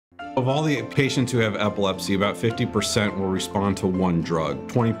Of all the patients who have epilepsy, about 50% will respond to one drug.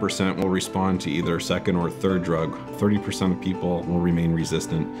 20% will respond to either a second or third drug. 30% of people will remain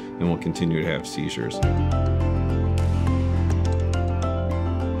resistant and will continue to have seizures.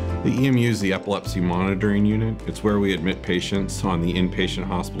 The EMU is the Epilepsy Monitoring Unit. It's where we admit patients on the inpatient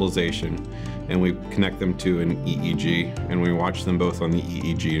hospitalization, and we connect them to an EEG, and we watch them both on the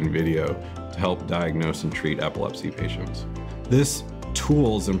EEG and video to help diagnose and treat epilepsy patients. This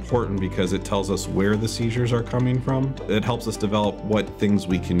tool is important because it tells us where the seizures are coming from. It helps us develop what things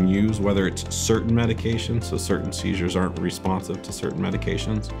we can use, whether it's certain medications, so certain seizures aren't responsive to certain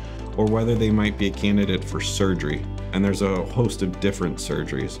medications, or whether they might be a candidate for surgery. And there's a host of different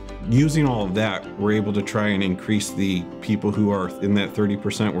surgeries. Using all of that, we're able to try and increase the people who are in that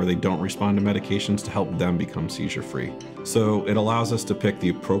 30% where they don't respond to medications to help them become seizure-free. So it allows us to pick the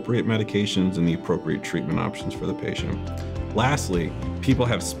appropriate medications and the appropriate treatment options for the patient. Lastly, people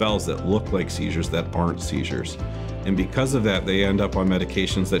have spells that look like seizures that aren't seizures. And because of that, they end up on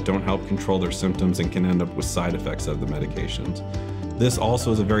medications that don't help control their symptoms and can end up with side effects of the medications. This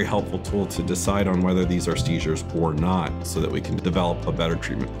also is a very helpful tool to decide on whether these are seizures or not, so that we can develop a better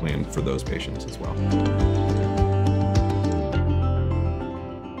treatment plan for those patients as well.